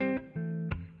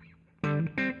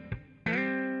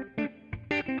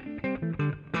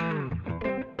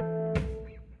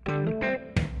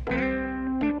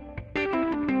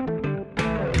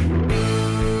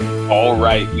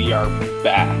right, we are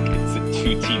back. It's the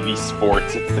 2TV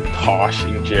Sports. It's the Tosh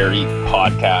and Jerry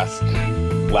podcast.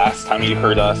 Last time you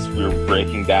heard us, we were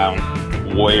breaking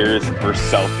down Warriors versus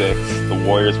Celtics. The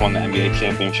Warriors won the NBA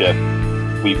championship.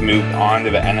 We've moved on to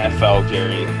the NFL,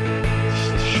 Jerry.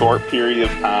 Short period of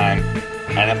time.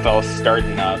 NFL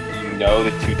starting up. You know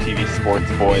the 2TV Sports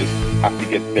boys have to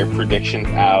get their predictions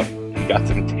out. We got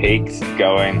some takes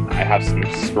going. I have some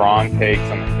strong takes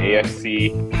on the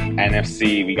AFC,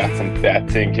 NFC. We got some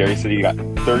bets in. Jerry said you got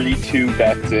 32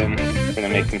 bets in. We're going to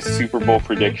make some Super Bowl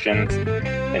predictions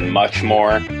and much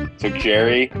more. So,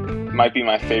 Jerry, it might be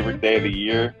my favorite day of the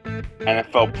year.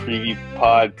 NFL preview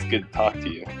pod. It's good to talk to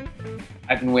you.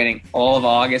 I've been waiting all of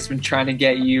August. Been trying to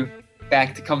get you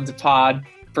back to come to pod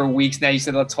for weeks now. You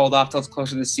said let's hold off till it's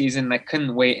closer to the season, and I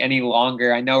couldn't wait any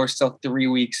longer. I know we're still 3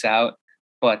 weeks out,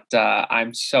 but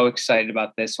I'm so excited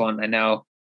about this one. I know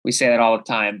we say that all the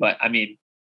time, but I mean,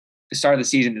 the start of the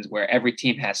season is where every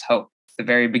team has hope. The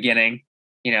very beginning,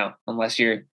 unless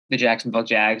you're the Jacksonville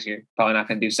Jags, you're probably not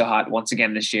going to do so hot once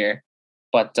again this year.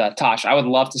 But Tosh, I would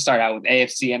love to start out with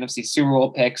AFC, NFC Super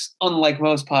Bowl picks. Unlike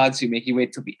most pods who make you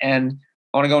wait till the end,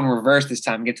 I want to go in reverse this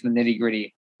time and get to the nitty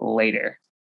gritty later.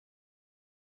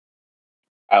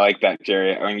 I like that,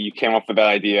 Jerry. When you came up with that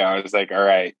idea, I was like, all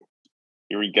right,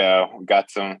 here we go. We got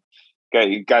a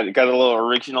little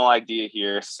original idea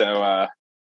here. So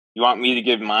you want me to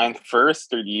give mine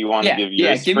first, or do you want to give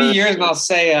yours first? Yeah, give me yours, and I'll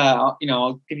say, I'll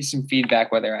give you some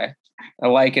feedback, whether I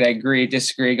like it, I agree,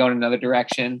 disagree, go in another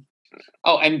direction.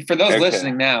 Oh, and for those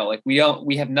listening now, we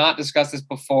have not discussed this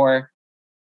before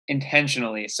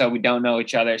intentionally, so we don't know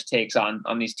each other's takes on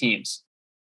these teams.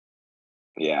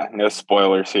 Yeah, no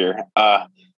spoilers here. All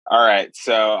right,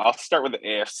 so I'll start with the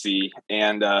AFC,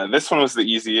 and this one was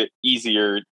the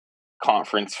easier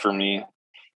conference for me.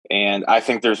 And I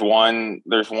think there's one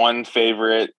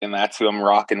favorite, and that's who I'm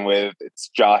rocking with. It's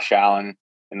Josh Allen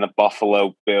and the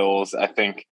Buffalo Bills. I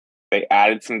think they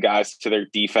added some guys to their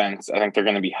defense. I think they're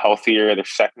going to be healthier. Their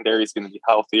secondary is going to be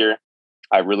healthier.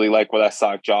 I really like what I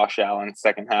saw of Josh Allen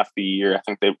second half of the year. I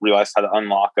think they realized how to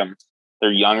unlock him.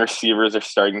 Their young receivers are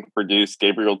starting to produce.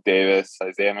 Gabriel Davis,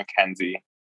 Isaiah McKenzie.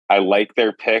 I like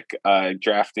their pick,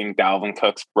 drafting Dalvin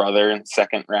Cook's brother in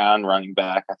second round running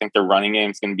back. I think their running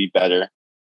game is going to be better.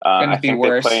 I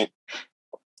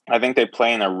think they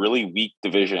play in a really weak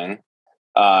division,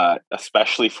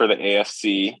 especially for the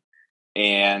AFC.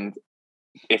 And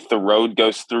if the road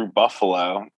goes through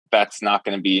Buffalo, that's not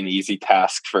going to be an easy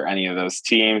task for any of those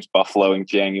teams. Buffalo in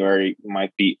January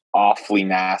might be awfully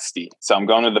nasty. So I'm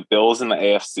going with the Bills in the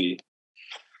AFC.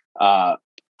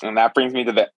 And that brings me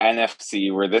to the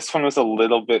NFC, where this one was a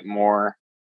little bit more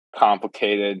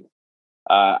complicated.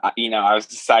 I was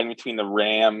deciding between the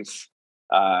Rams.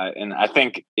 And I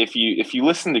think if you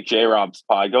listen to J-Rob's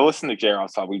pod, go listen to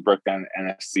J-Rob's pod. We broke down the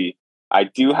NFC. I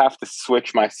do have to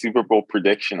switch my Super Bowl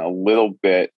prediction a little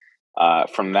bit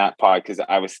from that pod, because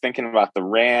I was thinking about the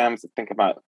Rams, thinking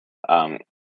about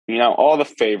all the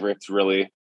favorites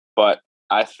really, but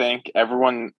I think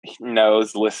everyone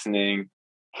knows listening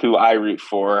who I root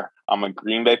for. I'm a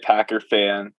Green Bay Packer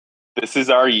fan. This is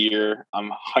our year.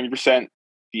 I'm 100%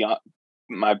 beyond.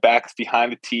 My back's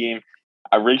behind the team.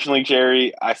 Originally,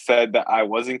 Jerry, I said that I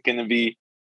wasn't going to be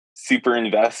super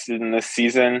invested in this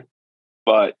season,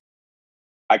 but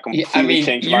I completely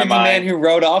changed my mind. You're the man who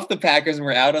wrote off the Packers and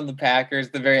were out on the Packers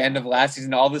at the very end of last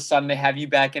season. All of a sudden, they have you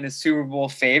back in as Super Bowl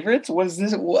favorites. What is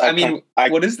this?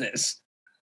 What is this?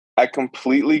 I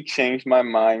completely changed my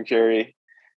mind, Jerry.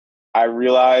 I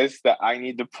realized that I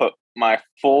need to put my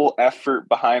full effort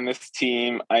behind this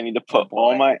team. I need to put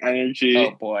all my energy.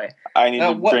 Oh boy! I need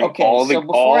to bring all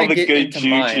the good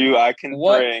juju I can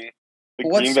bring.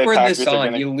 Let's spur this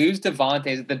on. You lose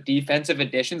Devontae, the defensive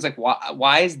additions.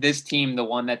 Why is this team the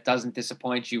one that doesn't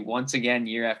disappoint you once again,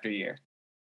 year after year?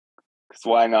 Because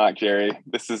why not, Jerry?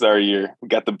 This is our year. We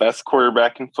got the best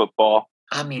quarterback in football.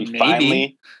 I mean,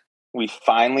 maybe. We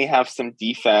finally have some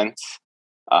defense,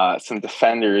 some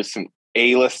defenders, some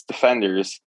A-list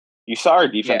defenders. You saw our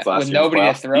defense last year. With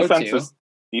nobody to throw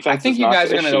to. I think you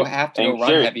guys are going to have to go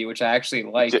run heavy, which I actually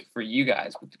like for you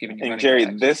guys. Giving you and Jerry,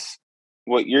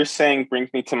 what you're saying brings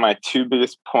me to my two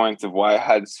biggest points of why I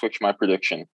had to switch my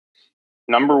prediction.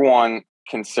 Number one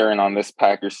concern on this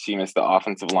Packers team is the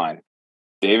offensive line.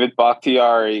 David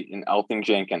Bakhtiari and Elton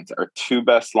Jenkins are two of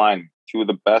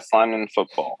the best linemen in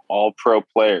football, all pro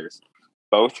players,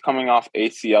 both coming off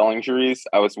ACL injuries.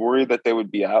 I was worried that they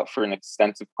would be out for an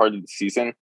extensive part of the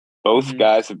season. Both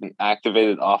guys have been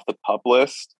activated off the PUP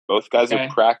list. Both guys are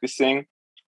practicing.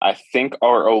 I think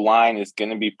our O-line is going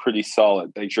to be pretty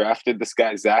solid. They drafted this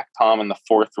guy, Zach Tom, in the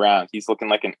 4th round. He's looking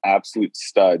like an absolute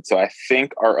stud. So I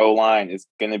think our O-line is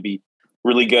going to be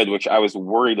really good, which I was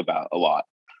worried about a lot.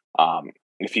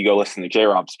 If you go listen to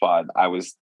J-Rob's pod, I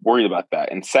was worried about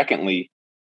that. And secondly,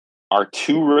 our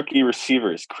 2 rookie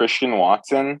receivers, Christian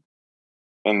Watson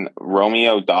and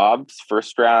Romeo Doubs,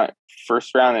 first round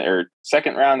or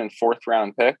second round and 4th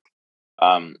round pick.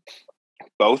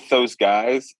 Both those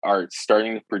guys are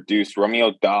starting to produce.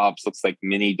 Romeo Doubs looks like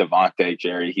mini Devontae,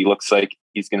 Jerry. He looks like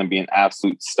he's going to be an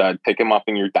absolute stud. Pick him up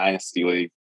in your dynasty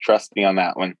league. Trust me on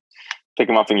that one. Pick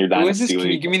him up in your dynasty league.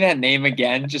 Can you give me that name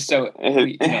again, just so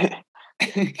we,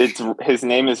 His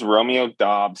name is Romeo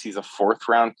Doubs. He's a 4th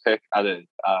round pick out of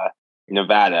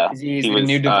Nevada. He's the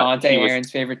new Devontae,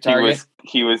 Aaron's favorite target.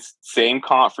 He was same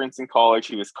conference in college.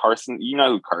 He was Carson. You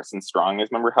know who Carson Strong is.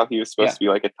 Remember how he was supposed to be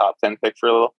like a top 10 pick for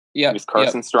a little? Yeah. He was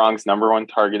Carson Strong's number 1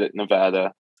 target at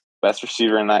Nevada. Best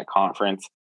receiver in that conference.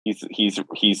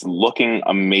 He's looking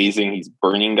amazing. He's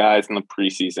burning guys in the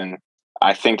preseason.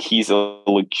 I think he's a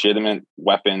legitimate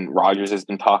weapon. Rodgers has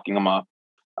been talking him up.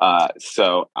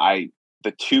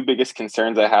 The 2 biggest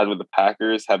concerns I had with the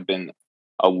Packers have been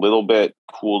a little bit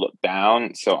cooled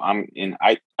down. So I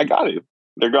got to.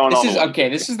 They're going on.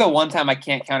 This is the one time I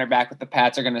can't counter back with the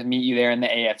Pats are going to meet you there in the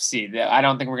AFC. I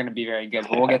don't think we're going to be very good,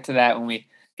 but we'll get to that when we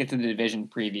get to the division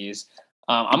previews.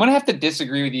 I'm going to have to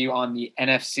disagree with you on the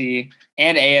NFC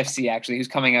and AFC, actually, who's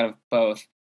coming out of both.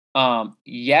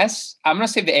 Yes, I'm going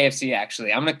to save the AFC,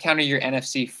 actually. I'm going to counter your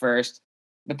NFC first.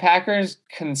 The Packers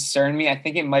concern me. I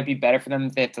think it might be better for them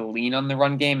if they have to lean on the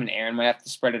run game, and Aaron might have to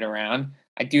spread it around.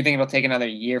 I do think it'll take another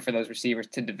year for those receivers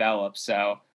to develop,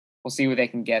 so we'll see what they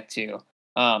can get to.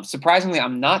 Surprisingly,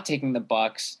 I'm not taking the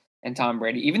Bucs and Tom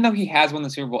Brady, even though he has won the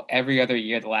Super Bowl every other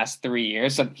year the last 3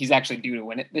 years, so he's actually due to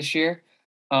win it this year.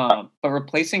 But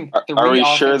replacing 3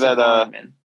 offensive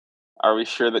linemen. Are we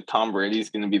sure that Tom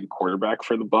Brady's going to be the quarterback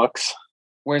for the Bucs?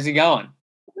 Where's he going?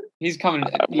 He's coming.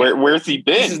 Where's he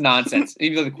been? This is nonsense.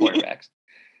 Even though the quarterbacks.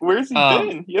 Where's he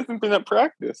been? He hasn't been at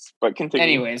practice. But continue.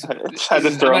 Anyways, had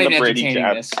to throw in the Brady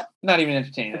jab. Not even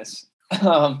entertaining this.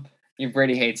 Your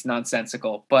Brady hate's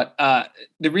nonsensical. But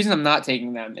the reason I'm not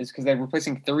taking them is because they're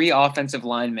replacing 3 offensive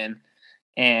linemen,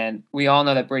 and we all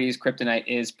know that Brady's kryptonite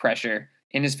is pressure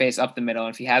in his face up the middle.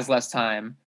 And if he has less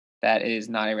time, that is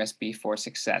not a recipe for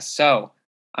success. So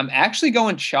I'm actually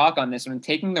going chalk on this one,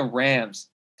 taking the Rams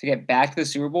to get back to the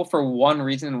Super Bowl for one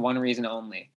reason and one reason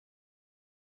only.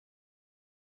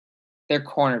 Their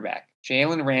cornerback,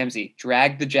 Jalen Ramsey,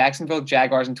 dragged the Jacksonville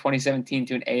Jaguars in 2017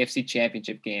 to an AFC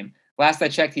Championship game. Last I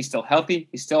checked, he's still healthy.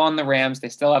 He's still on the Rams. They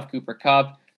still have Cooper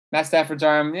Kupp. Matt Stafford's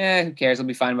arm, who cares? He'll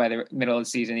be fine by the middle of the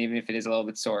season, even if it is a little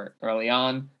bit sore early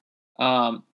on.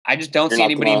 I just don't see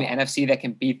anybody in the NFC that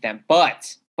can beat them.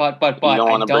 But you don't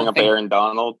want to bring up Aaron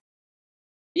Donald?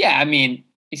 Yeah, I mean,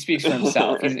 he speaks for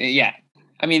himself.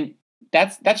 I mean,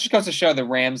 that just goes to show the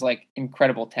Rams like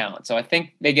incredible talent. So I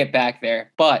think they get back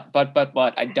there, but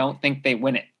I don't think they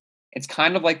win it. It's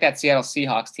kind of like that Seattle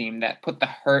Seahawks team that put the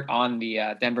hurt on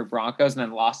the Denver Broncos and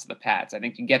then lost to the Pats. I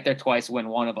think you get there twice, win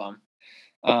one of them.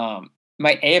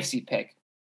 My AFC pick,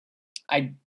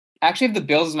 I actually have the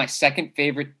Bills as my second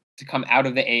favorite to come out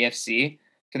of the AFC.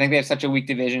 I think they have such a weak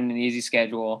division and an easy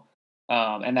schedule.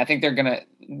 And I think they're going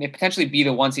to potentially be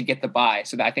the ones who get the bye.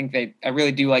 So I think I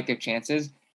really do like their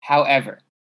chances. However,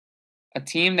 a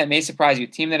team that may surprise you, a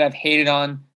team that I've hated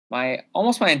on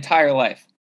almost my entire life,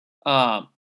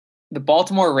 the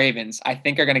Baltimore Ravens, I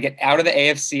think are going to get out of the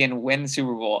AFC and win the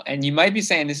Super Bowl. And you might be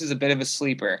saying this is a bit of a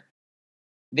sleeper.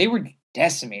 They were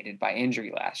decimated by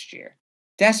injury last year.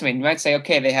 Decimated. You might say,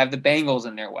 okay, they have the Bengals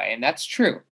in their way. And that's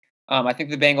true. I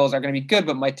think the Bengals are going to be good,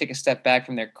 but might take a step back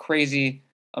from their crazy,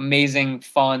 amazing,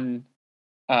 fun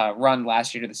run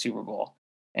last year to the Super Bowl.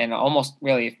 And almost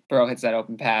really, if Burrow hits that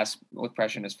open pass with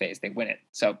pressure in his face, they win it.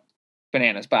 So,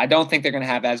 bananas. But I don't think they're going to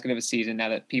have as good of a season now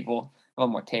that people have a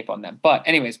little more tape on them. But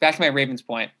anyways, back to my Ravens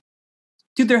point.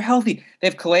 Dude, they're healthy. They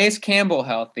have Calais Campbell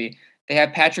healthy. They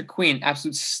have Patrick Queen,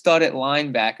 absolute stud at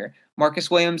linebacker.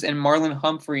 Marcus Williams and Marlon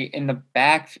Humphrey in the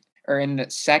back or in the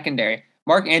secondary.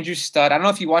 Mark Andrews, stud. I don't know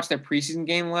if you watched their preseason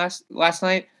game last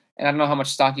night, and I don't know how much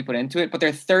stock you put into it, but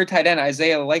their third tight end,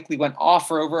 Isaiah Likely, went off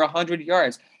for over 100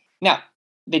 yards. Now,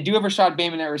 they do have Rashad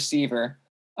Bateman at receiver,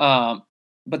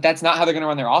 but that's not how they're going to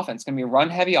run their offense. It's going to be a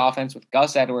run-heavy offense with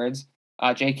Gus Edwards,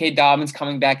 J.K. Dobbins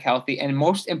coming back healthy, and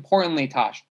most importantly,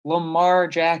 Tosh, Lamar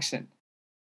Jackson.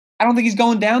 I don't think he's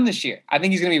going down this year. I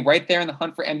think he's going to be right there in the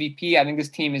hunt for MVP. I think this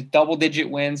team is double-digit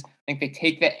wins. I think they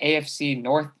take the AFC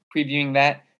North, previewing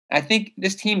that. I think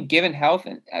this team, given health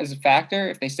as a factor,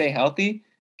 if they stay healthy,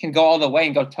 can go all the way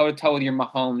and go toe-to-toe with your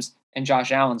Mahomes, and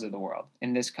Josh Allen's of the world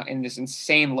in this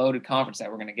insane loaded conference that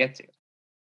we're going to get to.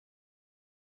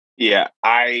 Yeah,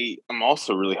 I am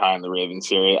also really high on the Ravens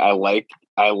here. I like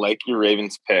your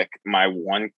Ravens pick. My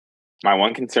one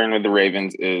concern with the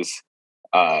Ravens is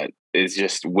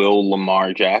just will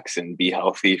Lamar Jackson be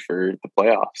healthy for the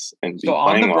playoffs and be So on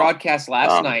the playing well? broadcast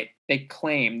last night, they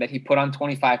claimed that he put on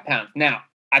 25 pounds. Now,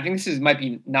 I think this might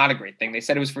be not a great thing. They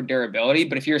said it was for durability,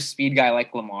 but if you're a speed guy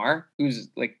like Lamar, who's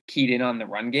like keyed in on the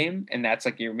run game, and that's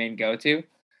like your main go-to,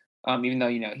 even though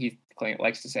he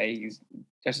likes to say he's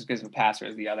just as good of a passer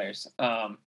as the others.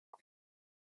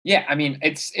 Yeah, I mean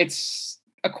it's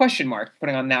a question mark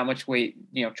putting on that much weight,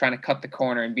 trying to cut the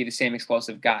corner and be the same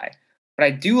explosive guy. But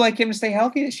I do like him to stay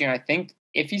healthy this year. And I think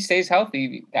if he stays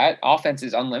healthy, that offense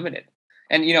is unlimited.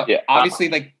 And Yeah. obviously,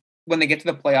 like when they get to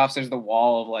the playoffs, there's the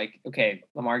wall of like, okay,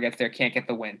 Lamar gets there, can't get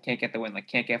the win, like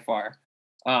can't get far.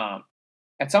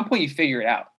 At some point, you figure it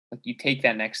out. Like you take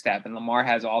that next step, and Lamar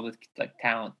has all the like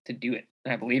talent to do it,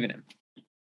 and I believe in him.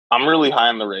 I'm really high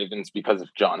on the Ravens because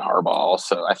of John Harbaugh.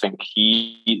 Also, I think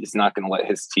he is not going to let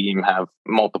his team have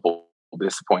multiple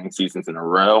disappointing seasons in a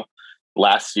row.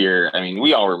 Last year, I mean,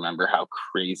 we all remember how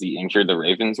crazy injured the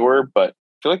Ravens were, but I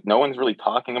feel like no one's really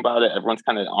talking about it. Everyone's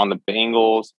kind of on the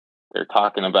Bengals. They're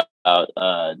talking about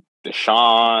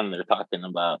Deshaun. They're talking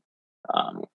about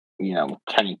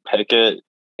Kenny Pickett,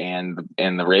 and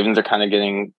the Ravens are kind of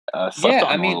getting slept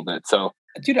on a little bit. So.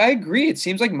 Dude, I agree. It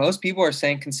seems like most people are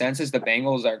saying consensus the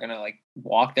Bengals are going to like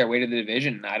walk their way to the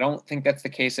division. I don't think that's the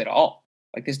case at all.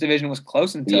 Like this division was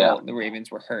close until the Ravens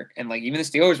were hurt, and like even the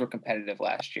Steelers were competitive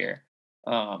last year.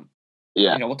 We'll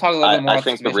talk a little bit more about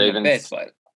this division in a bit,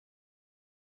 but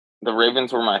the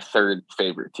Ravens were my third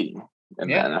favorite team in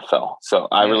the NFL, so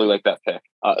I really like that pick.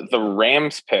 The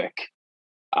Rams pick,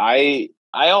 I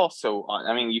also,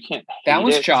 I mean, you can't. That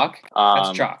was chalk.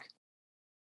 That's chalk.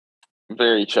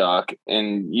 Very chalk,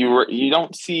 and you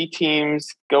don't see teams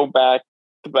go back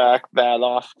to back that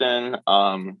often.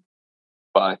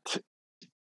 But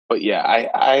yeah,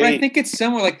 I think it's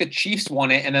similar. Like the Chiefs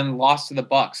won it and then lost to the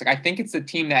Bucks. Like I think it's the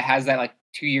team that has that like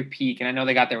 2-year peak, and I know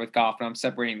they got there with Goff, but I'm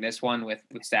separating this one with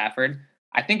Stafford.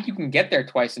 I think you can get there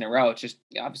twice in a row. It's just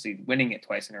obviously winning it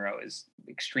twice in a row is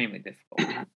extremely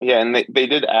difficult. Yeah, and they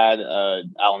did add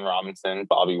Allen Robinson,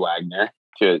 Bobby Wagner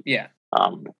to it. Yeah.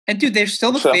 And dude, they're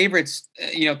still the favorites,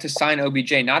 to sign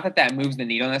OBJ. Not that moves the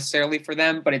needle necessarily for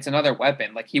them, but it's another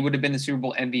weapon. Like he would have been the Super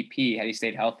Bowl MVP had he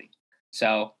stayed healthy.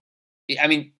 So, I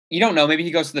mean, you don't know. Maybe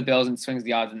he goes to the Bills and swings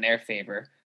the odds in their favor.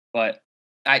 But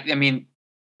I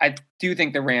do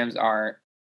think the Rams are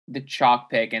the chalk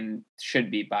pick and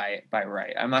should be by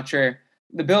right. I'm not sure.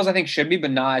 The Bills, I think, should be,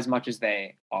 but not as much as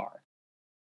they are.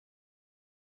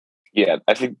 Yeah,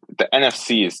 I think the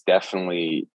NFC is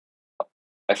definitely,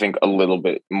 I think, a little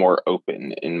bit more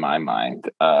open in my mind,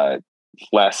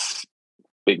 less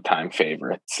big time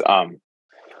favorites.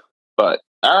 But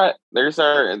all right, there's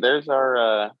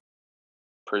our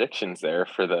predictions there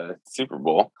for the Super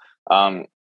Bowl.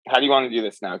 How do you want to do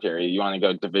this now, Jerry? You want to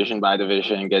go division by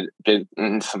division, get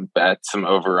in some bets, some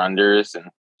over unders, and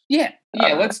yeah,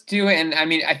 let's do it. And I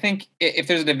mean, I think if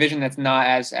there's a division that's not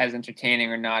as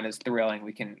entertaining or not as thrilling,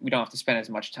 we don't have to spend as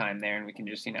much time there, and we can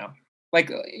just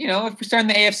if we start in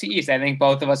the AFC East, I think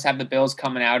both of us have the Bills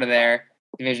coming out of there,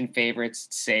 division favorites,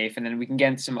 it's safe, and then we can get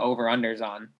into some over unders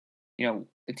on,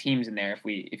 the teams in there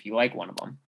if you like one of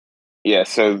them. Yeah,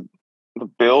 so the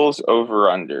Bills over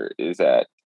under is at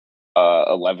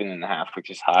 11.5, which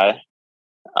is high.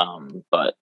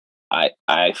 But I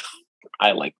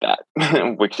like that,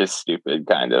 which is stupid,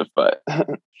 kind of, but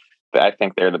I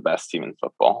think they're the best team in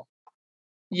football.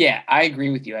 Yeah, I agree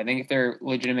with you. I think if they're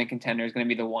legitimate contenders, going to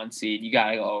be the 1 seed. You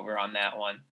got to go over on that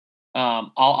one.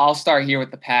 I'll start here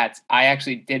with the Pats. I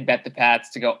actually did bet the Pats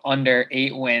to go under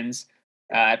 8 wins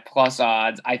at plus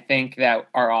odds. I think that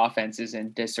our offense is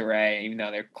in disarray, even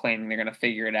though they're claiming they're going to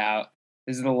figure it out.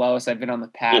 This is the lowest I've been on the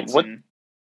Pats in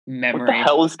memory. What the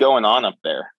hell is going on up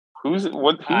there? Who's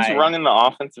running the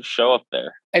offensive show up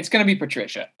there? It's going to be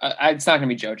Patricia. It's not going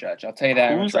to be Joe Judge. I'll tell you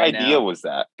that. Whose idea was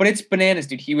that? But it's bananas,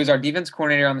 dude. He was our defense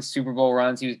coordinator on the Super Bowl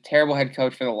runs. He was a terrible head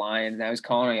coach for the Lions. Now he's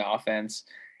calling the offense.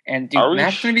 And, dude,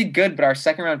 Mac's going to be good, but our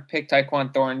second-round pick,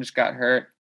 Tyquan Thornton, just got hurt.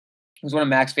 He was one of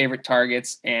Mac's favorite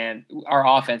targets, and our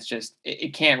offense just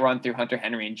it can't run through Hunter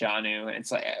Henry and Jonnu, and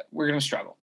it's like we're going to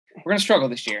struggle. We're going to struggle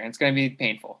this year, and it's going to be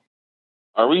painful.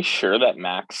 Are we sure that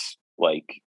Mac's,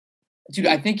 Dude,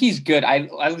 I think he's good. I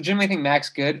legitimately think Mac's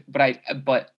good,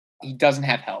 but he doesn't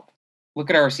have help. Look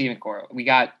at our receiving core. We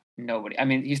got nobody. I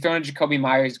mean, he's throwing Jacoby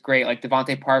Myers, great. Like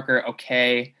Devontae Parker,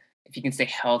 okay. If he can stay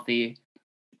healthy,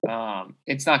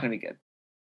 it's not going to be good.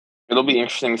 It'll be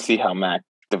interesting to see how Mac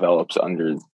develops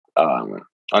under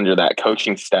under that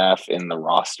coaching staff and the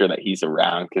roster that he's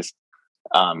around. Because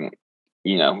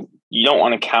you don't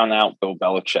want to count out Bill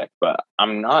Belichick, but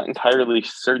I'm not entirely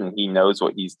certain he knows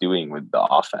what he's doing with the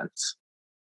offense.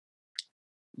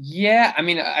 Yeah, I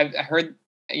mean, I've heard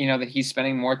that he's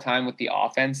spending more time with the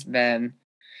offense than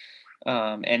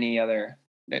any other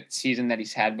season that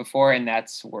he's had before, and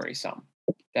that's worrisome.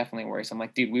 Definitely worrisome.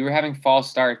 Like, dude, we were having false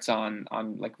starts on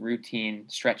like routine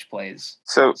stretch plays.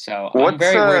 So I'm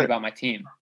very worried about my team.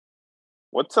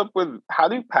 What's up with how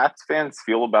do Pats fans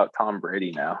feel about Tom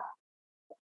Brady now?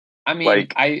 I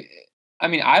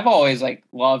mean, I've always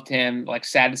loved him. Like,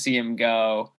 sad to see him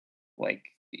go.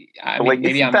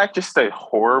 Isn't that just a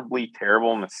horribly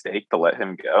terrible mistake to let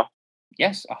him go?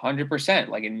 Yes, 100%.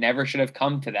 Like, it never should have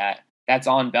come to that. That's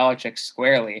on Belichick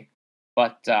squarely.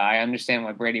 But I understand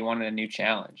why Brady wanted a new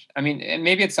challenge. I mean, and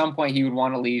maybe at some point he would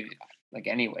want to leave,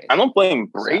 anyways. I don't blame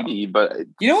Brady, but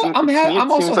I'm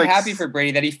also happy for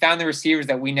Brady that he found the receivers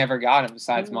that we never got him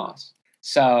besides Moss.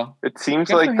 So it seems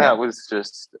like that was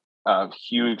just a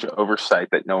huge oversight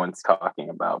that no one's talking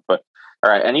about. But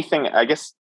all right, I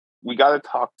guess we got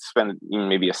to spend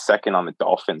maybe a second on the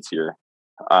Dolphins here.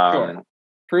 Sure.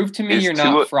 Prove to me you're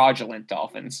not fraudulent,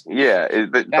 Dolphins. Yeah,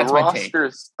 the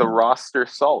roster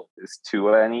solid. Is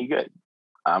Tua any good?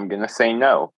 I'm gonna say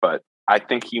no, but I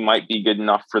think he might be good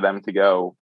enough for them to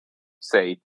go,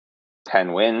 say,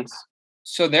 10 wins.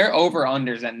 So they're over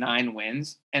unders at 9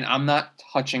 wins, and I'm not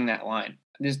touching that line.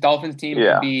 This Dolphins team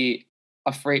could be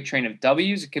a freight train of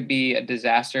W's. It could be a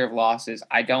disaster of losses.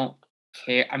 I don't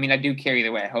care. I mean, I do care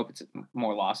either way. I hope it's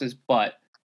more losses, but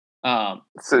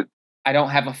I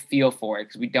don't have a feel for it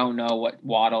because we don't know what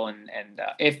Waddle and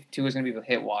if Tua's going to be able to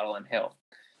hit Waddle and Hill.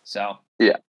 So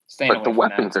yeah, but the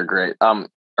weapons are great. All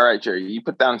right, Jerry, you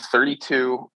put down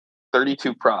 32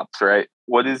 props, right?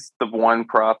 What is the one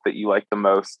prop that you like the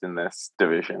most in this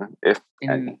division?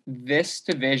 This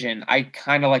division, I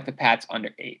kind of like the Pats under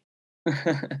 8.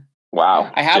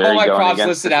 Wow, I have all my props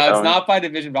listed out. It's not by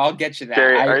division, but I'll get you that.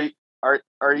 Jerry,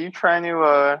 are you trying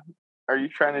to? Are you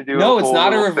trying to do? No, it's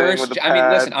not a reverse. I mean,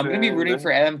 listen, I'm going to be rooting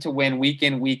for them to win week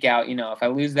in, week out. If I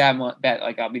lose that bet,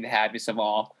 I'll be the happiest of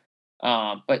all.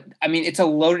 But I mean, it's a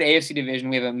loaded AFC division.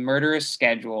 We have a murderous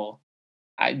schedule.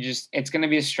 It's going to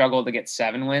be a struggle to get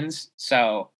 7 wins.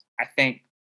 So I think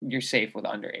you're safe with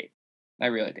under 8. I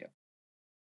really do.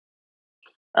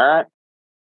 All right.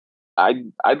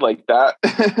 I'd like that,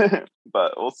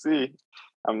 but we'll see.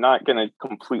 I'm not going to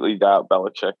completely doubt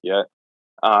Belichick yet.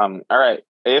 All right.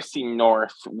 AFC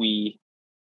North, we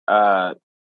both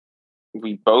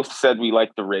said we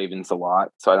like the Ravens a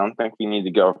lot, so I don't think we need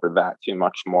to go over that too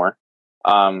much more.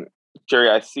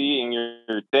 Jerry, I see in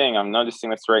your thing, I'm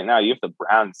noticing this right now. You have the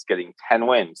Browns getting 10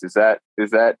 wins. Is that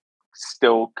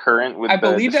still current with? I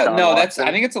believe that. No, I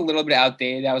think it's a little bit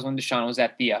outdated. That was when Deshaun was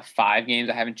at the 5 games.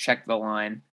 I haven't checked the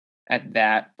line at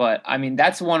that, but I mean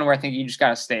that's one where I think you just got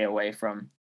to stay away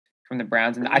from the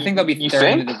Browns, and I think they'll be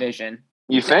third in the division.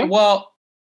 You think? Well,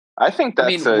 I think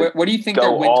that's what do you think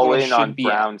their win total should be?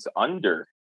 Browns under.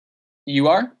 You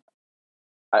are?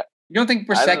 You don't think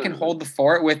Brissett can hold the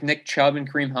fort with Nick Chubb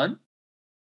and Kareem Hunt?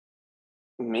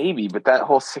 Maybe, but that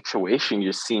whole situation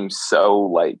just seems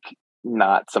so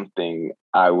not something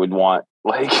I would want.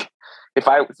 Let's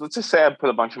just say I put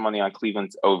a bunch of money on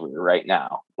Cleveland's over right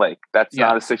now. That's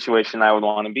not a situation I would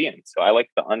want to be in. So I like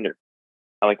the under.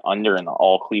 I like under in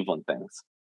all Cleveland things.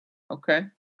 Okay.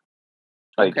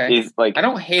 I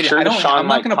don't hate it. I'm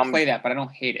not going to play that, but I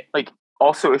don't hate it.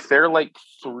 Also, if they're 3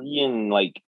 and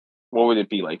what would it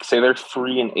be like? Say they're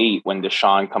 3 and 8 when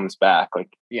Deshaun comes back.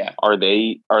 Are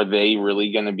they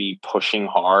really going to be pushing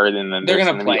hard? And then they're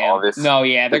going to play all this. No,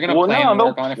 yeah, they're going to play him.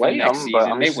 Work on it for the next season. But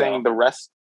I'm saying the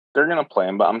rest. They're going to play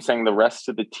him, but I'm saying the rest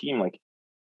of the team,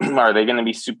 are they going to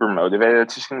be super motivated?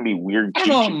 It's just going to be weird. I don't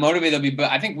know how motivated they'll be, but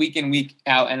I think week in, week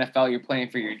out, NFL, you're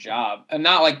playing for your job. And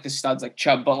not like the studs like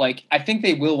Chubb, but I think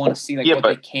they will want to see what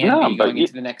they can be going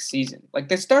into the next season.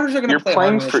 The starters are going to play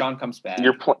hard when Deshaun comes back.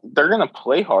 They're going to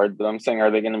play hard, but I'm saying, are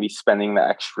they going to be spending the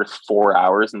extra 4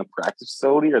 hours in the practice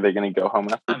facility, or are they going to go home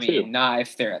after 2? Not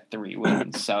if they're at 3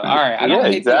 wins. So, all right, I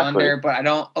don't hate the under, but I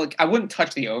don't I wouldn't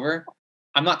touch the over.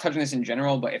 I'm not touching this in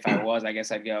general, but if I was, I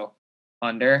guess I'd go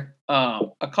under.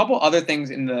 A couple other things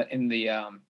in the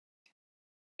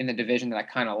division that I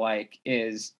kind of like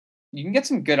is you can get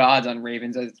some good odds on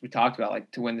Ravens, as we talked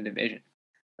about, to win the division.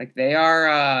 They are,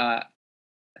 I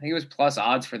think it was plus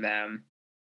odds for them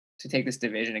to take this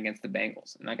division against the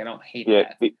Bengals, and I don't hate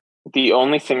that. The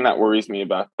only thing that worries me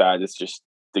about that is just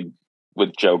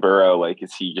with Joe Burrow,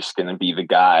 is he just going to be the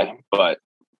guy? But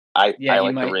I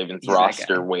like the Ravens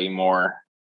roster way more.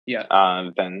 Yeah.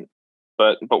 But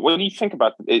But what do you think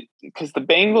about it? Because the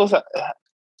Bengals,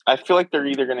 I feel like they're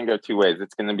either going to go two ways.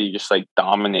 It's going to be just like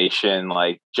domination,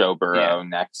 like Joe Burrow,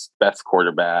 next best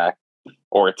quarterback,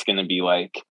 or it's going to be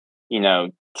like,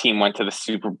 team went to the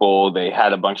Super Bowl. They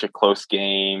had a bunch of close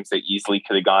games. They easily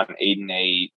could have gone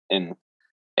 8-8, and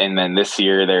then this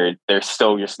year they're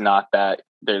still just not that.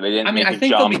 They didn't make a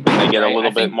jump, and they get a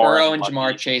little bit more. Burrow and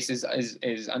Jamar Chase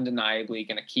is undeniably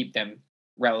going to keep them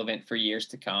relevant for years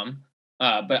to come.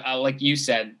 But like you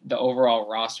said, the overall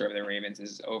roster of the Ravens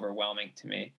is overwhelming to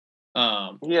me.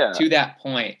 To that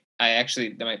point, I have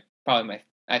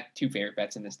two favorite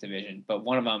bets in this division, but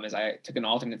one of them is I took an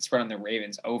alternate spread on the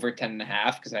Ravens over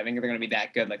 10.5 because I think they're going to be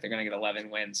that good. Like they're going to get 11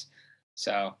 wins.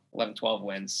 So 11, 12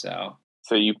 wins. So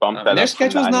you bump that their up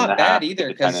schedule's not bad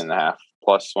either. 10.5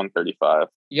 plus 135.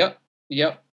 Yep.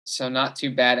 So not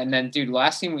too bad. And then, dude,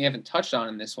 last team we haven't touched on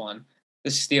in this one, the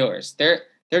Steelers.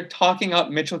 They're talking up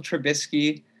Mitchell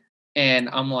Trubisky, and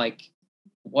I'm like,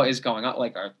 what is going on?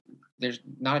 Like, there's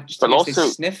not just they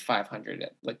sniff 500.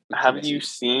 Have you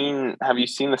seen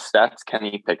the stats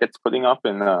Kenny Pickett's putting up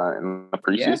in the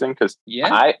preseason? Because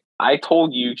I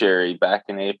told you, Jerry, back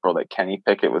in April that Kenny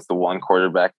Pickett was the one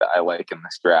quarterback that I like in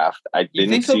this draft. You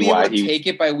think he'll be able to take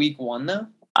it by week 1 though?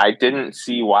 I didn't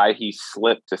see why he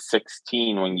slipped to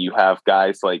 16 when you have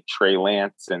guys like Trey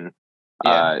Lance and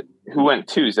who went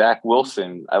 2, Zach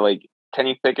Wilson. I like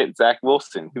Kenny Pickett, Zach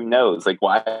Wilson. Who knows? Like,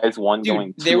 why is one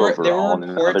going 2 overall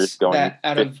and others going that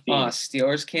out 15? Of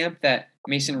Steelers camp that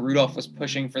Mason Rudolph was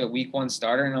pushing for the week 1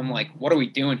 starter, and I'm like, what are we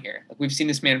doing here? Like, we've seen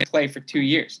this man play for 2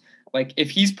 years. Like, if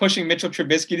he's pushing Mitchell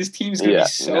Trubisky, this team's gonna be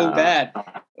so bad.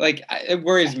 Like, it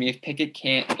worries me if Pickett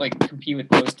can't like compete with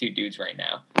those two dudes right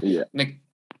now. Yeah, like.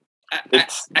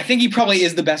 I think he probably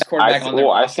is the best quarterback on the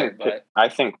roster. I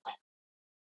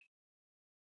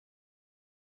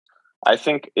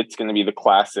think it's going to be the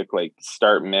classic, like,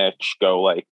 start Mitch, go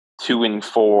like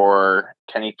 2-4.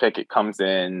 Kenny Pickett comes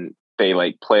in, they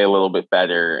like play a little bit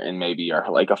better, and maybe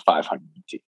are like a 500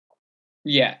 team.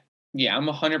 Yeah, I'm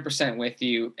 100% with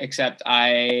you. Except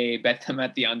I bet them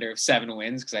at the under of 7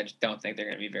 wins because I just don't think they're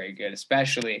going to be very good,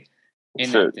 especially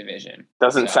in that division.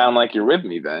 Doesn't sound like you're with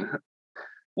me then.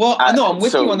 Well, no, I'm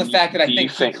with you on the fact that I think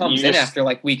he comes in after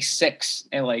like week 6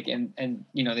 and like and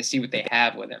they see what they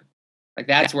have with him. Like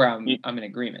that's where I'm in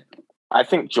agreement. I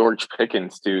think George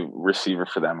Pickens, receiver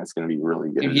for them, is going to be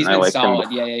really good. Dude, he's been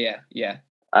solid. Yeah.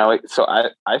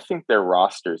 I think their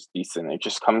roster is decent. It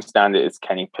just comes down to, is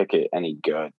Kenny Pickett any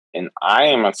good? And I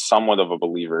am somewhat of a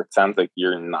believer. It sounds like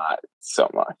you're not so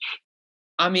much.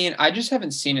 I mean, I just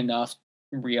haven't seen enough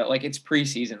real. Like it's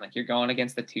preseason. Like you're going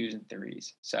against the 2s and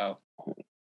 3s. So.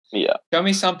 Yeah. Show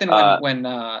me something when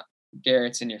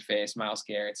Garrett's in your face, Myles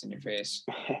Garrett's in your face.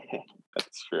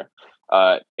 That's true.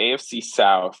 AFC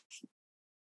South.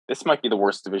 This might be the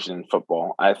worst division in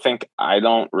football. I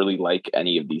don't really like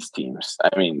any of these teams.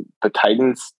 I mean, the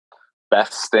Titans'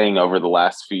 best thing over the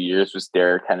last few years was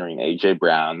Derrick Henry and A.J.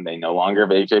 Brown. They no longer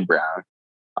have A.J. Brown.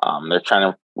 They're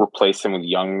trying to replace him with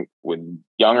young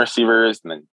receivers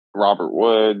and then Robert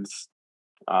Woods.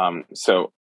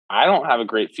 So I don't have a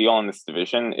great feel on this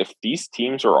division. If these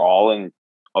teams are all in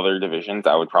other divisions,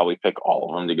 I would probably pick all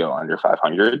of them to go under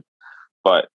 500.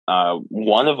 But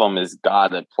one of them has got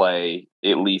to play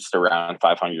at least around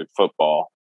 500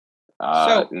 football.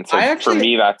 For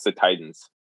me, that's the Titans.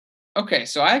 Okay,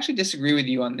 so I actually disagree with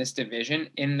you on this division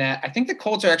in that I think the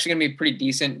Colts are actually going to be pretty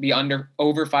decent, be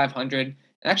over 500, and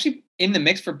actually in the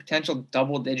mix for potential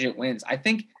double-digit wins. I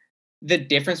think the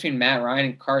difference between Matt Ryan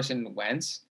and Carson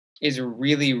Wentz is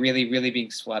really, really, really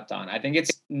being slept on. I think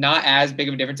it's not as big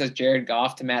of a difference as Jared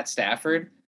Goff to Matt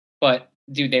Stafford, but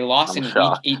dude, they lost week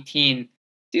 18.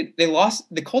 Dude,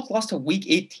 the Colts lost to week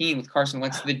 18 with Carson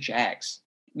Wentz to the Jags.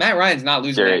 Matt Ryan's not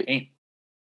losing that game.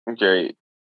 Jerry,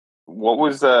 what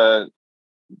was the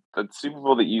Super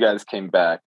Bowl that you guys came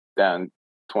back down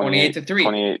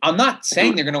 28-3? I'm not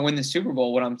saying they're going to win the Super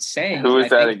Bowl. What I'm saying who is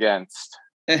that against?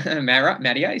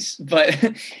 Matty Ice, but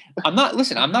I'm not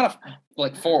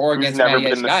for or against Matty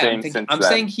Ice guy. I'm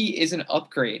saying he is an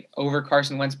upgrade over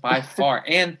Carson Wentz by far,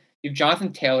 and you have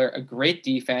Jonathan Taylor, a great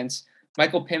defense.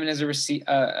 Michael Pittman is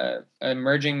a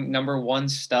emerging number 1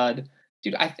 stud.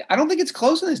 Dude, I don't think it's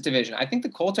close in this division. I think the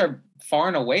Colts are far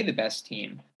and away the best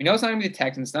team. We know it's not going to be the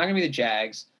Texans. It's not going to be the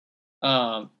Jags.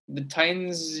 The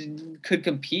Titans could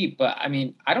compete, but I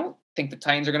mean, I don't think the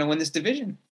Titans are going to win this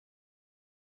division.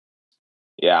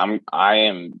 Yeah,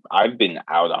 I've been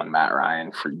out on Matt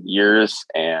Ryan for years,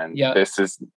 and this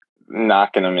is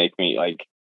not going to make me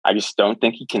I just don't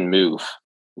think he can move.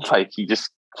 He just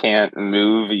can't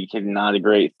move. He's not a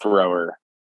great thrower.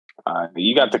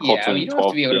 You got the Colts Yeah, winning you don't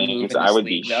have to 12 be able to move games. in I this would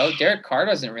be league, though. Derek Carr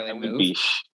doesn't really I would move. be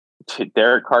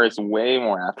Derek Carr is way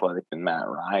more athletic than Matt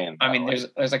Ryan. I Though. mean,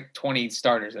 there's like 20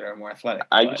 starters that are more athletic.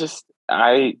 I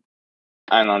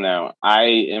don't know. I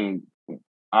am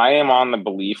on the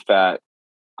belief that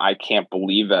I can't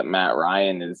believe that Matt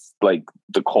Ryan is like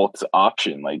the Colts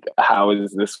option. Like, how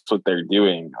is this what they're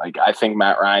doing? Like, I think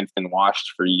Matt Ryan's been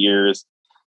washed for years.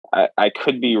 I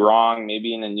could be wrong.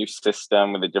 Maybe in a new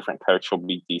system with a different coach will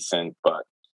be decent, but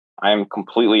I am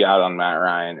completely out on Matt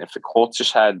Ryan. If the Colts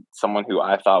just had someone who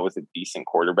I thought was a decent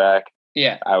quarterback,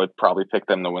 yeah, I would probably pick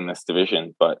them to win this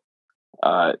division. But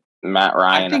Matt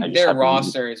Ryan, I think their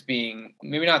roster is being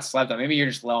maybe not slept on. Maybe you're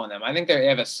just low on them. I think they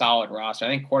have a solid roster. I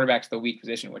think quarterback's the weak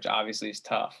position, which obviously is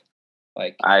tough.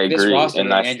 Like I agree. This roster and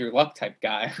with an Andrew Luck type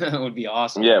guy would be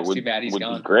awesome. Yeah, it's too bad he's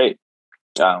gone. Be great.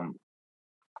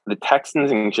 The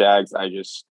Texans and Jags, I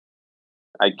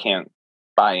can't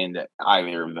buy into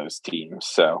either of those teams.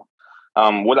 So,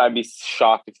 would I be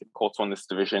shocked if the Colts won this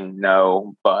division?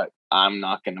 No, but I'm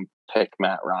not going to pick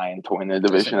Matt Ryan to win the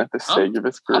division at this stage of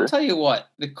his career. I'll tell you what,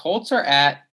 the Colts are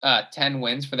at 10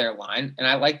 wins for their line, and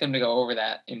I like them to go over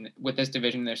that with this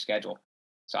division in their schedule.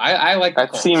 So I like the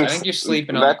Colts. I think you're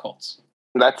sleeping on the Colts.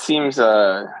 That seems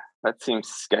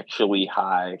sketchily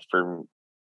high for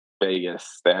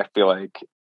Vegas. I feel like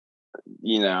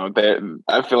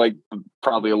I feel like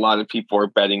probably a lot of people are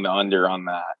betting the under on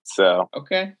that. So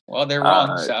okay, well they're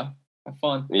wrong. So have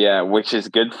fun. Yeah, which is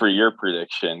good for your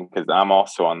prediction because I'm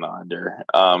also on the under.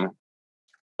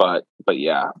 But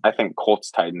yeah, I think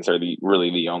Colts Titans are really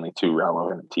the only two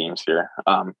relevant teams here.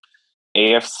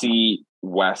 AFC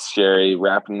West, Jerry,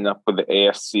 wrapping up with the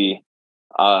AFC.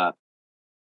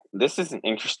 This is an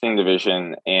interesting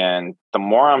division, and the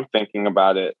more I'm thinking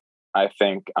about it, I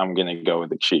think I'm going to go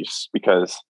with the Chiefs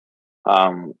because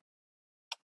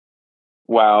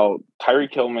while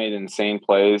Tyreek Hill made insane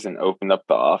plays and opened up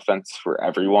the offense for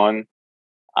everyone,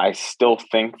 I still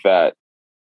think that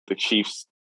the Chiefs'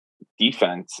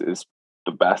 defense is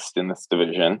the best in this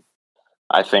division.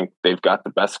 I think they've got the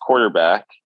best quarterback,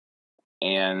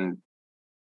 and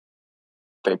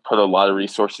they put a lot of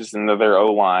resources into their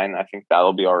O-line. I think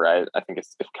that'll be all right. I think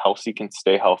if Kelsey can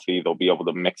stay healthy, they'll be able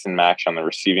to mix and match on the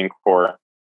receiving core.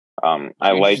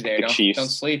 I like the Chiefs. Don't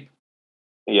sleep.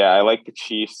 Yeah, I like the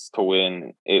Chiefs to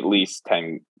win at least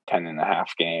 10 and a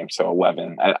half games, so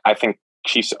 11. I think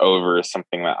Chiefs over is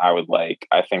something that I would like.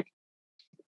 I think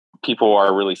people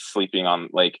are really sleeping on,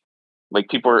 like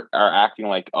people are acting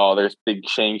like, oh, there's big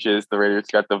changes. The Raiders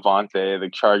got Devontae, the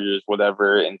Chargers,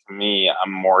 whatever. And to me,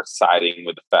 I'm more siding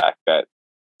with the fact that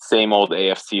same old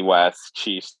AFC West,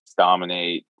 Chiefs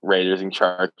dominate, Raiders and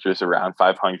Chargers around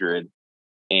 500,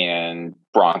 and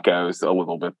Broncos a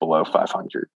little bit below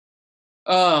 500.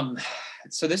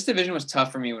 So this division was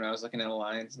tough for me when I was looking at the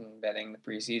lines and betting the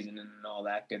preseason and all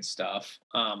that good stuff.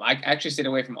 I actually stayed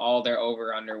away from all their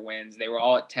over-under wins. They were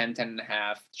all at 10 and a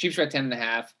half. Chiefs were at 10 and a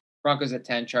half. Broncos at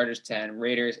 10, Chargers 10,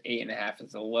 Raiders 8.5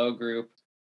 is a low group.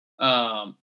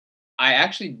 I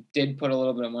actually did put a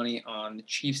little bit of money on the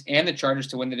Chiefs and the Chargers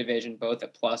to win the division, both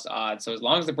at plus odds. So as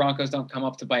long as the Broncos don't come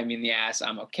up to bite me in the ass,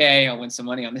 I'm okay. I'll win some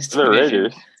money on this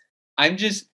division.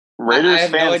 Raiders I have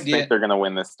fans no idea. think they're going to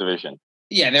win this division.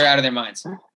 Yeah, they're out of their minds.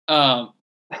 I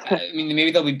mean,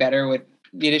 maybe they'll be better with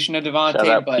the addition of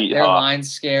Devontae, but their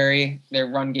line's scary. Their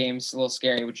run game's a little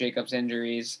scary with Jacobs'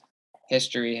 injuries.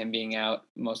 History, him being out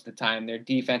most of the time. Their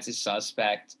defense is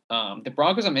suspect. The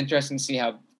Broncos, I'm interested to see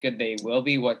how good they will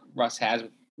be, what Russ has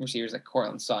with receivers like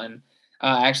Courtland Sutton.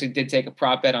 I actually did take a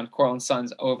prop bet on Courtland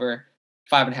Sutton's over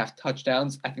 5.5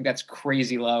 touchdowns. I think that's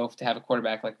crazy low to have a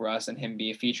quarterback like Russ and him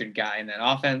be a featured guy in that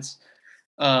offense.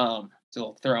 It's a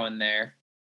little throw in there.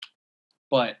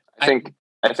 But I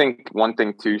think one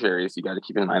thing too, Jerry, is you got to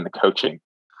keep in mind the coaching.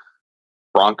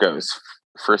 Broncos,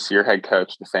 first-year head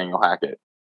coach Nathaniel Hackett.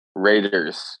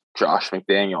 Raiders, Josh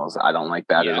McDaniels. I don't like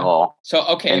that at all. So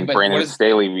and but Brandon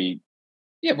Staley,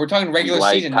 we're talking regular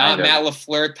season, not Matt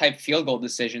LaFleur type field goal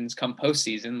decisions come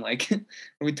postseason. Like, what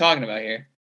are we talking about here?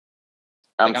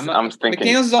 I'm thinking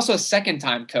McDaniels is also a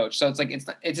second-time coach, so it's like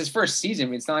it's his first season. I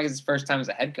mean, it's not like it's his first time as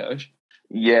a head coach.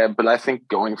 Yeah, but I think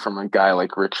going from a guy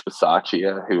like Rich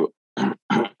Bisaccia, who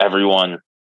everyone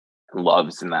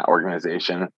loves in that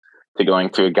organization, to going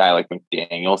to a guy like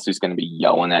McDaniels, who's going to be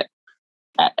yelling at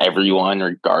everyone,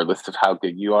 regardless of how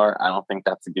good you are, I don't think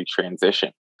that's a good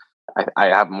transition. I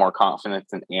have more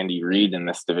confidence in Andy Reid in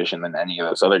this division than any of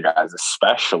those other guys,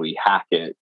 especially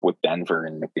Hackett with Denver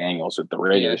and McDaniels with the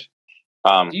Raiders.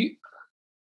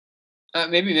 Maybe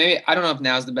I don't know if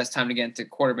now's the best time to get into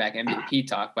quarterback MVP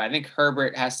talk, but I think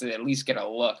Herbert has to at least get a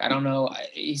look. I don't know.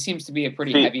 He seems to be a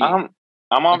pretty heavy.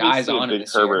 I'm like, eyes obviously a on him big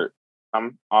this year. Herbert.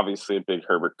 I'm obviously a big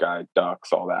Herbert guy,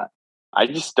 Ducks, all that.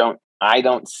 I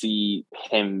don't see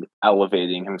him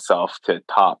elevating himself to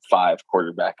top 5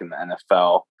 quarterback in the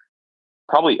NFL.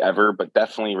 Probably ever, but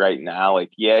definitely right now.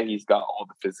 Like, yeah, he's got all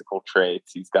the physical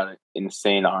traits. He's got an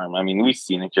insane arm. I mean, we've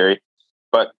seen it, Jerry,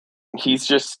 but he's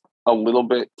just a little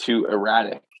bit too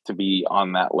erratic to be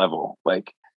on that level.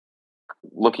 Like,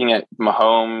 looking at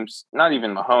Mahomes, not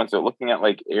even Mahomes, but looking at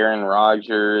like Aaron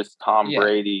Rodgers, Tom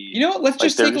Brady. You know what? Let's like,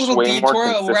 just take a little detour.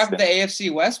 We'll wrap up the consistent.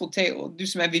 AFC West. We'll do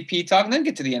some MVP talk and then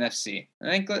get to the NFC. I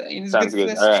think it's Sounds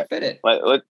good. All right. fit it.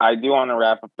 I do want to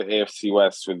wrap up the AFC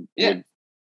West with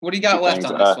what do you got two left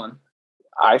things. on this one?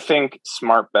 I think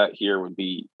smart bet here would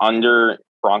be under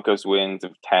Broncos wins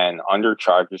of 10, under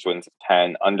Chargers wins of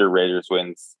 10, under Raiders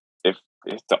wins. If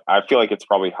I feel like it's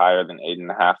probably higher than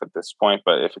 8.5 at this point,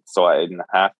 but if it's still at 8.5,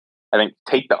 I think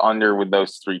take the under with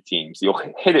those 3 teams. You'll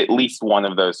hit at least one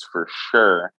of those for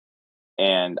sure,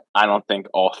 and I don't think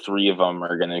all 3 of them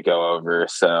are going to go over.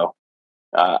 So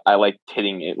I like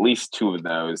hitting at least 2 of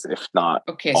those, if not.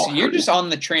 Okay, so you're just on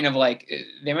the train of like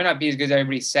they might not be as good as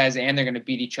everybody says, and they're going to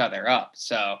beat each other up.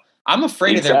 So I'm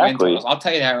afraid of their win totals. I'll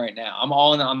tell you that right now. I'm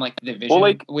all in on like the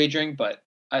division wagering, but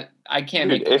I can't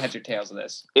make heads or tails of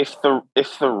this. If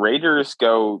the Raiders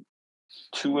go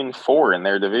 2-4 in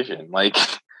their division, like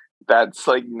that's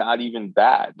like not even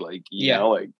bad. Like you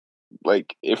know,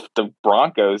 like if the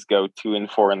Broncos go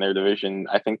 2-4 in their division,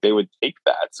 I think they would take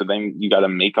that. So then you got to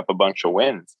make up a bunch of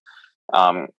wins.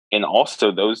 And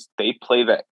also they play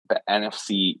the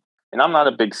NFC, and I'm not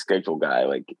a big schedule guy.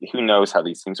 Like who knows how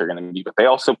these teams are going to be, but they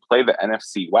also play the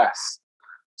NFC West.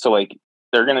 So like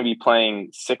they're going to be playing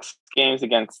 6 games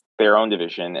against their own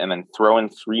division and then throw in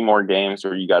 3 more games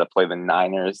where you got to play the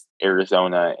Niners,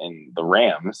 Arizona, and the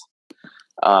Rams.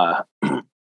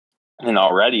 And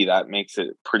already that makes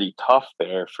it pretty tough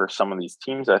there for some of these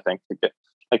teams, I think, to get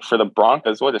like for the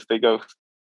Broncos. What if they go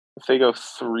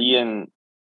 3-6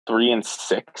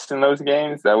 in those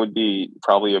games? That would be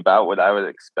probably about what I would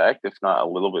expect, if not a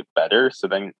little bit better. So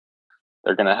then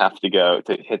they're going to have to go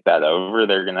to hit that over.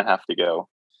 They're going to have to go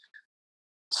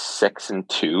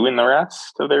 6-2 in the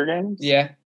rest of their games. Yeah.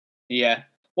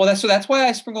 Well, that's why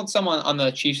I sprinkled some on the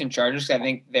Chiefs and Chargers. I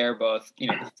think they're both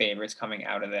the favorites coming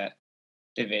out of that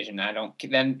division.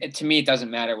 To me, it doesn't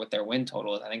matter what their win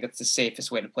total is. I think that's the safest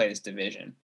way to play this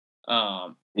division.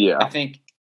 I think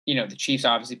the Chiefs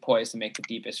are obviously poised to make the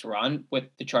deepest run, with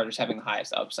the Chargers having the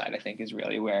highest upside. I think is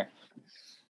really where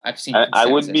I've seen. I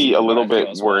would be a little bit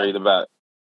worried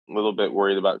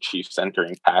about Chiefs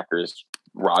entering Packers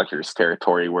Rodgers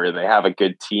territory, where they have a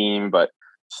good team, but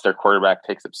their quarterback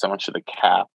takes up so much of the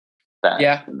cap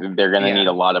that they're going to need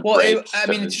a lot of breaks.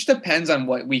 It just depends on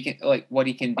what what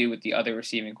he can do with the other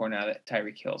receiving core now that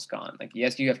Tyreek Hill's gone. Like,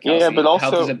 yes, you have Kelsey. But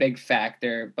also, health is a big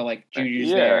factor, but like Juju's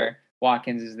there,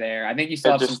 Watkins is there. I think you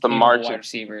still have some wide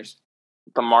receivers.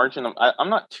 The margin of I'm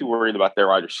not too worried about their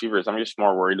wide receivers. I'm just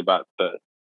more worried about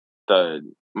the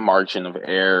margin of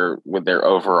error with their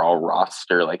overall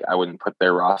roster. Like, I wouldn't put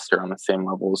their roster on the same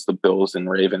level as the Bills and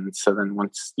Ravens. So then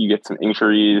once you get some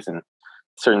injuries and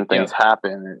certain things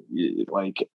happen,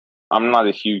 like I'm not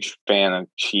a huge fan of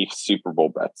Chiefs Super Bowl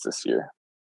bets this year.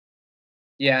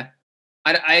 Yeah.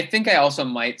 I think I also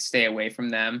might stay away from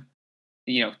them,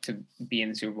 to be in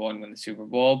the Super Bowl and win the Super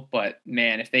Bowl. But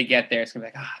man, if they get there, it's gonna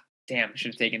be like, damn, I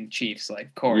should have taken the Chiefs. Like,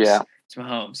 of course, it's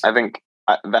Mahomes. I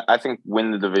think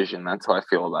win the division. That's how I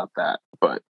feel about that.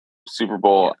 But Super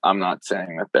Bowl, I'm not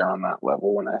saying that they're on that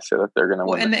level when I say that they're going to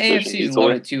win. And the AFC is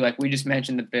loaded too. Like we just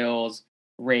mentioned, the Bills,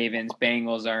 Ravens,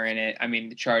 Bengals are in it. I mean,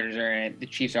 the Chargers are in it. The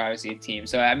Chiefs are obviously a team.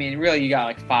 So I mean, really, you got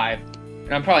like 5,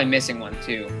 and I'm probably missing one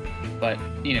too. But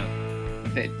you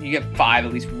get 5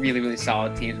 at least really, really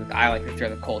solid teams. I like to throw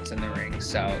the Colts in the ring.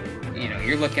 So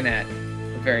you're looking at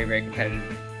a very, very competitive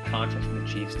contest from the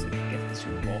Chiefs to get the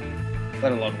Super Bowl,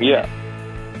 let alone win.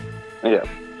 Yeah.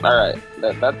 All right.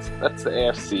 That's the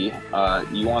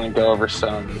AFC. You want to go over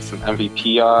some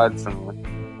MVP odds?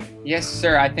 Yes,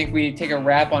 sir. I think we take a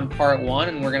wrap on part 1,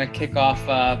 and we're gonna kick off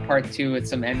part 2 with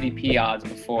some MVP odds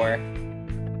before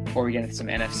we get into some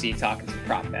NFC talk and some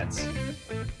prop bets.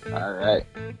 All right.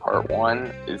 Part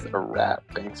 1 is a wrap.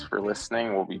 Thanks for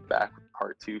listening. We'll be back with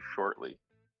part 2 shortly.